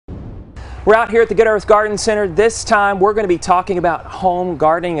We're out here at the Good Earth Garden Center. This time we're going to be talking about home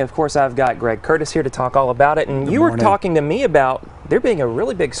gardening. Of course, I've got Greg Curtis here to talk all about it. And you were talking to me about there being a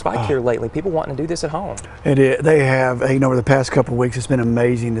really big spike here lately. People wanting to do this at home. It is. They have, over the past couple of weeks, it's been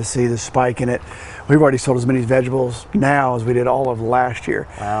amazing to see the spike in it. We've already sold as many vegetables now as we did all of last year.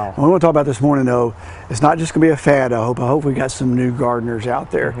 Wow. And we want to talk about this morning, though, it's not just going to be a fad, I hope we got some new gardeners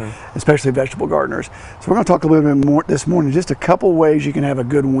out there, especially vegetable gardeners. So we're going to talk a little bit more this morning, just a couple ways you can have a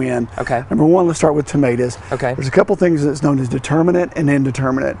good win. Okay. Number one, let's start with tomatoes. Okay. There's a couple things that's known as determinate and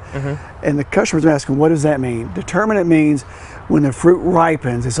indeterminate. And the customers are asking, what does that mean? Determinate means when the fruit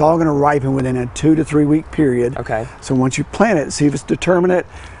ripens, it's all going to ripen within a 2 to 3 week period. Okay. So once you plant it, see if it's determinate.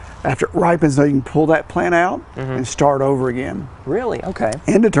 After it ripens, though, you can pull that plant out and start over again. Really? Okay.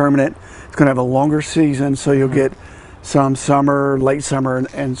 Indeterminate, it's going to have a longer season, so you'll get some summer, late summer,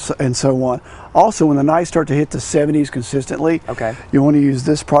 and so on. Also, when the nights start to hit the 70s consistently, you want to use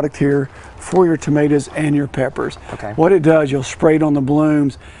this product here for your tomatoes and your peppers. Okay. What it does, you'll spray it on the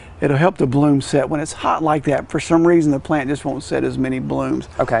blooms. It'll help the bloom set. When it's hot like that, for some reason, the plant just won't set as many blooms.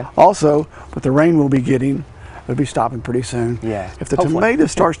 Okay. Also, with the rain we'll be getting, it'll be stopping pretty soon. Yeah. If the tomato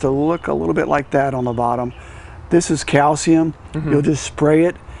starts to look a little bit like that on the bottom, this is calcium. You'll just spray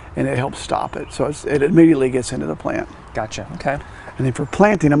it and it helps stop it. So it immediately gets into the plant. Gotcha. Okay. And then for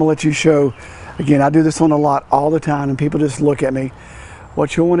planting, I'm gonna let you show, again, I do this on a lot all the time and people just look at me.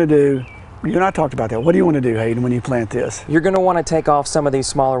 What you'll wanna do, you and I talked about that. What do you want to do, Hayden, when you plant this? You're going to want to take off some of these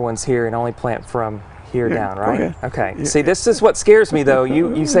smaller ones here and only plant from here down, right? Okay. Yeah. See, this is what scares me, though.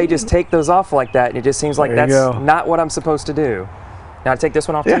 You say just take those off like that, and it just seems like that's not what I'm supposed to do. Now, take this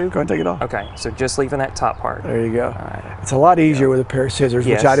one off, too? Yeah, go ahead and take it off. Okay, so just leaving that top part. There you go. All right. It's a lot easier with a pair of scissors,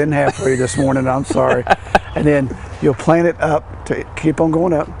 which I didn't have for you this morning. I'm sorry. And then you'll plant it up to keep on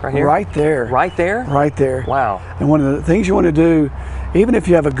going up. Right here? Right there. Right there? Right there. Wow. And one of the things you want to do, even if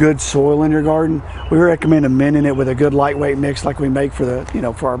you have a good soil in your garden, we recommend amending it with a good lightweight mix like we make for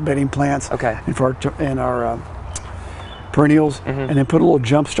the, for our bedding plants and for our perennials, and then put a little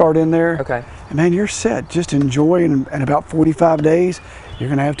jump start in there. Okay. And man, you're set. Just enjoy, and in about 45 days, you're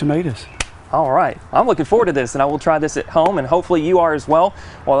going to have tomatoes. All right. I'm looking forward to this, and I will try this at home, and hopefully you are as well,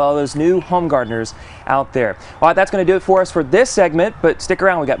 while all those new home gardeners out there. All right, that's going to do it for us for this segment, but stick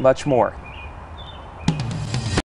around. We got much more.